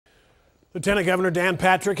Lt Gov Dan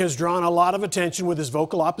Patrick has drawn a lot of attention with his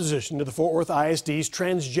vocal opposition to the Fort Worth ISD's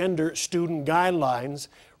transgender student guidelines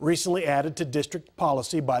recently added to district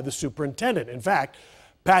policy by the superintendent. In fact,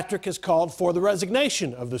 Patrick has called for the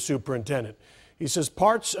resignation of the superintendent. He says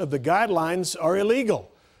parts of the guidelines are illegal.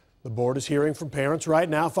 The board is hearing from parents right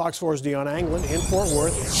now. Fox 4's Dion Anglin in Fort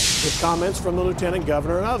Worth with comments from the Lieutenant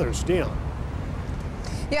Governor and others. Dion.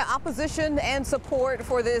 Yeah, opposition and support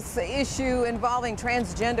for this issue involving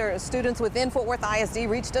transgender students within Fort Worth ISD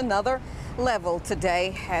reached another level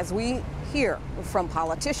today as we hear from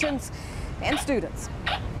politicians and students.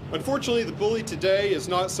 Unfortunately, the bully today is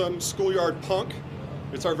not some schoolyard punk.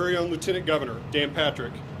 It's our very own Lieutenant Governor, Dan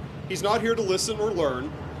Patrick. He's not here to listen or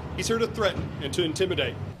learn. He's here to threaten and to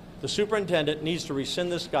intimidate. The superintendent needs to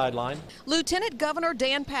rescind this guideline. Lieutenant Governor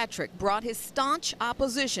Dan Patrick brought his staunch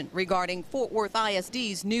opposition regarding Fort Worth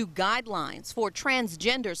ISD's new guidelines for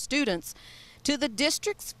transgender students to the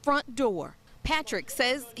district's front door. Patrick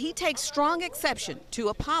says he takes strong exception to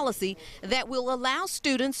a policy that will allow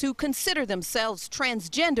students who consider themselves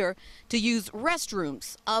transgender to use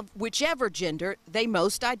restrooms of whichever gender they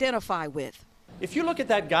most identify with. If you look at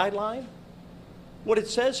that guideline, what it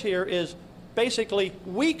says here is basically,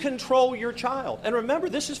 we control your child. And remember,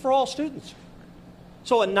 this is for all students.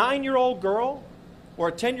 So a 9-year-old girl or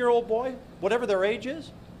a 10-year-old boy, whatever their age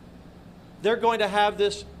is, they're going to have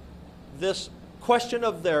this question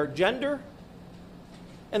of their gender,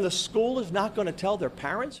 and the school is not going to tell their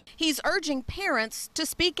parents? He's urging parents to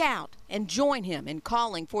speak out and join him in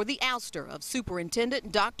calling for the ouster of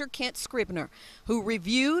Superintendent Dr. Kent Scribner, who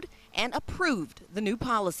reviewed and approved the new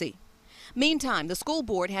policy. Meantime, the school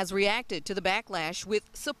board has reacted to the backlash with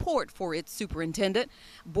support for its superintendent.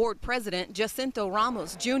 Board President Jacinto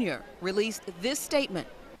Ramos Jr. released this statement.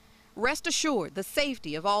 Rest assured, the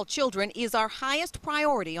safety of all children is our highest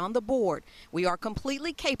priority on the board. We are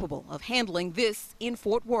completely capable of handling this in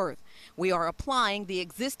Fort Worth. We are applying the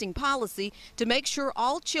existing policy to make sure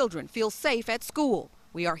all children feel safe at school.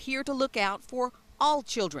 We are here to look out for all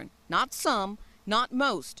children, not some, not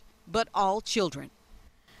most, but all children.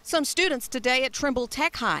 Some students today at Trimble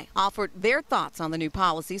Tech High offered their thoughts on the new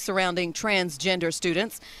policy surrounding transgender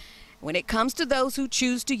students when it comes to those who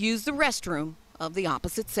choose to use the restroom of the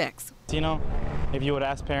opposite sex. You know, if you would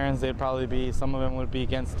ask parents, they'd probably be, some of them would be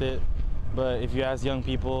against it. But if you ask young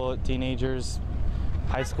people, teenagers,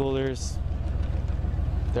 high schoolers,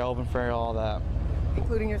 they're open for all that.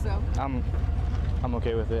 Including yourself? I'm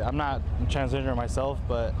okay with it. I'm not transgender myself,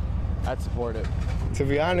 but I'd support it. To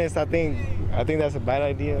be honest, I think that's a bad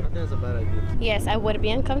idea. I think that's a bad idea. Yes, I would be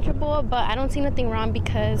uncomfortable, but I don't see nothing wrong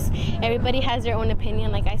because everybody has their own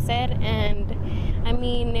opinion, like I said. And I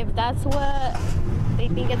mean, if that's what they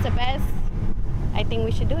think is the best, I think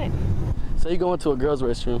we should do it. So you go into a girl's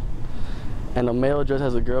restroom and a male dressed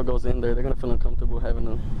as a girl goes in there, they're gonna feel uncomfortable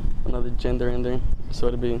having another gender in there. So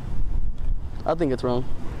I think it's wrong.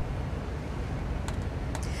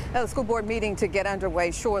 The school board meeting to get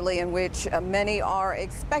underway shortly, in which many are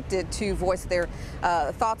expected to voice their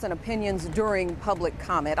thoughts and opinions during public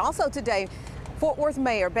comment. Also today, Fort Worth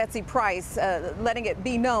Mayor Betsy Price letting it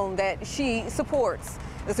be known that she supports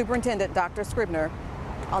the superintendent, Dr. Scribner,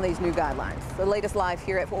 on these new guidelines. The latest live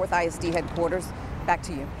here at Fort Worth ISD headquarters. Back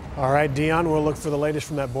to you. All right, Dion, we'll look for the latest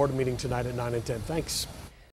from that board meeting tonight at 9 and 10. Thanks.